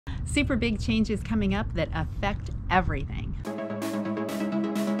Super big changes coming up that affect everything.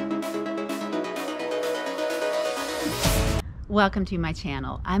 Welcome to my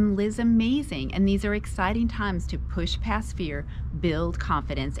channel. I'm Liz Amazing, and these are exciting times to push past fear, build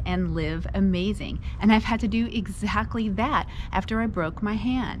confidence, and live amazing. And I've had to do exactly that after I broke my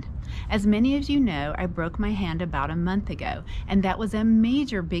hand. As many of you know, I broke my hand about a month ago, and that was a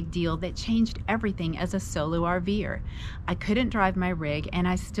major big deal that changed everything as a solo RVer. I couldn't drive my rig, and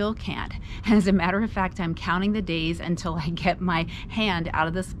I still can't. As a matter of fact, I'm counting the days until I get my hand out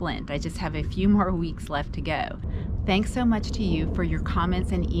of the splint. I just have a few more weeks left to go. Thanks so much to you for your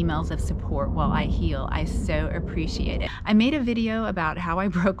comments and emails of support while I heal. I so appreciate it. I made a video about how I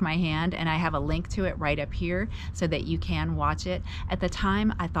broke my hand, and I have a link to it right up here so that you can watch it. At the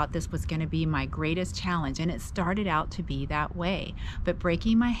time, I thought this was going to be my greatest challenge, and it started out to be that way. But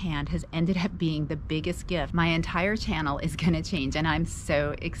breaking my hand has ended up being the biggest gift. My entire channel is going to change, and I'm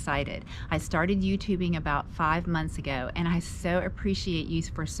so excited. I started YouTubing about 5 months ago, and I so appreciate you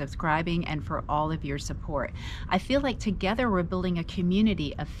for subscribing and for all of your support. I feel like together we're building a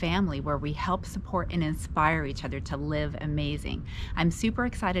community of family where we help support and inspire each other to live amazing. I'm super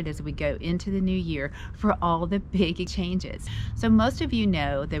excited as we go into the new year for all the big changes. So most of you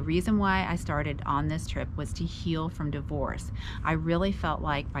know the reason why I started on this trip was to heal from divorce. I really felt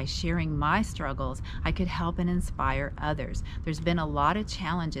like by sharing my struggles, I could help and inspire others. There's been a lot of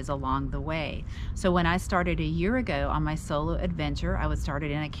challenges along the way. So when I started a year ago on my solo adventure, I was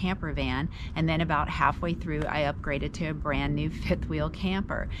started in a camper van, and then about halfway through, I upgraded to a brand new fifth wheel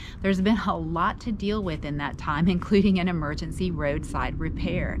camper. There's been a lot to deal with in that time, including an emergency roadside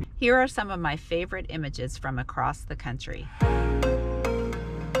repair. Here are some of my favorite images from across the country.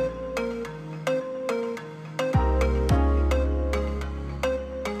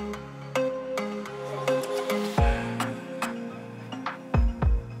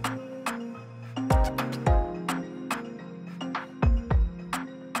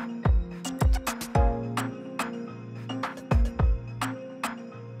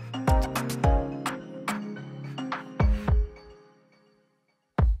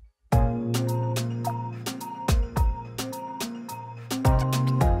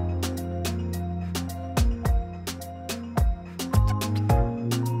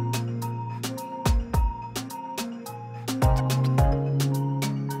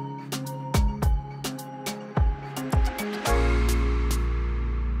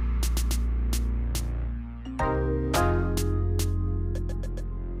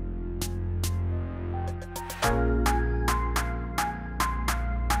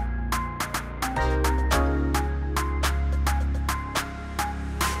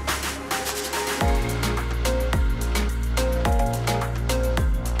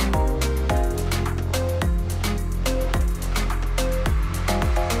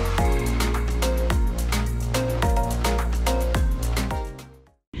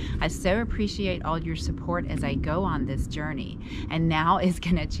 I so appreciate all your support as I go on this journey, and now is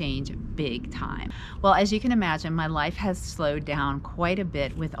gonna change big time. Well, as you can imagine, my life has slowed down quite a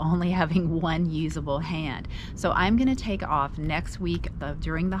bit with only having one usable hand. So I'm gonna take off next week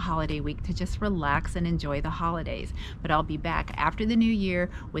during the holiday week to just relax and enjoy the holidays. But I'll be back after the new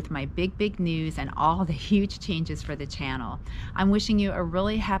year with my big news and all the huge changes for the channel. I'm wishing you a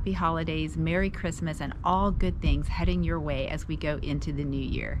really happy holidays, Merry Christmas, and all good things heading your way as we go into the new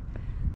year.